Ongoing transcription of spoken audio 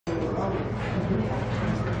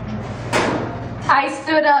I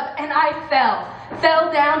stood up and I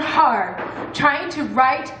fell down hard, trying to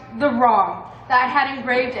right the wrong that I had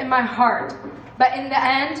engraved in my heart. But in the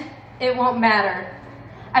end, it won't matter.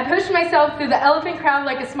 I pushed myself through the elephant crowd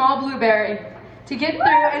like a small blueberry to get through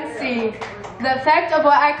and see the effect of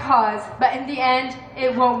what I caused, but in the end,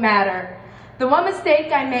 it won't matter. The one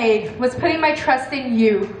mistake I made was putting my trust in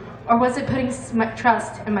you, or was it putting my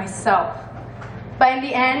trust in myself? But in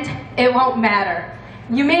the end, it won't matter.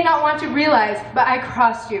 You may not want to realize, but I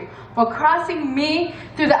crossed you. While crossing me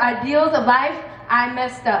through the ideals of life, I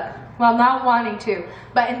messed up while not wanting to.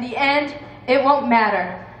 But in the end, it won't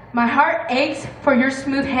matter. My heart aches for your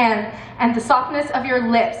smooth hand and the softness of your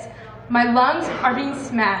lips. My lungs are being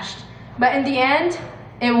smashed. But in the end,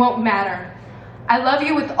 it won't matter. I love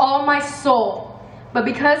you with all my soul. But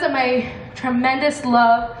because of my tremendous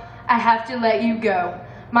love, I have to let you go.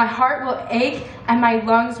 My heart will ache and my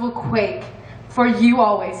lungs will quake for you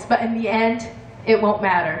always, but in the end, it won't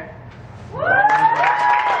matter.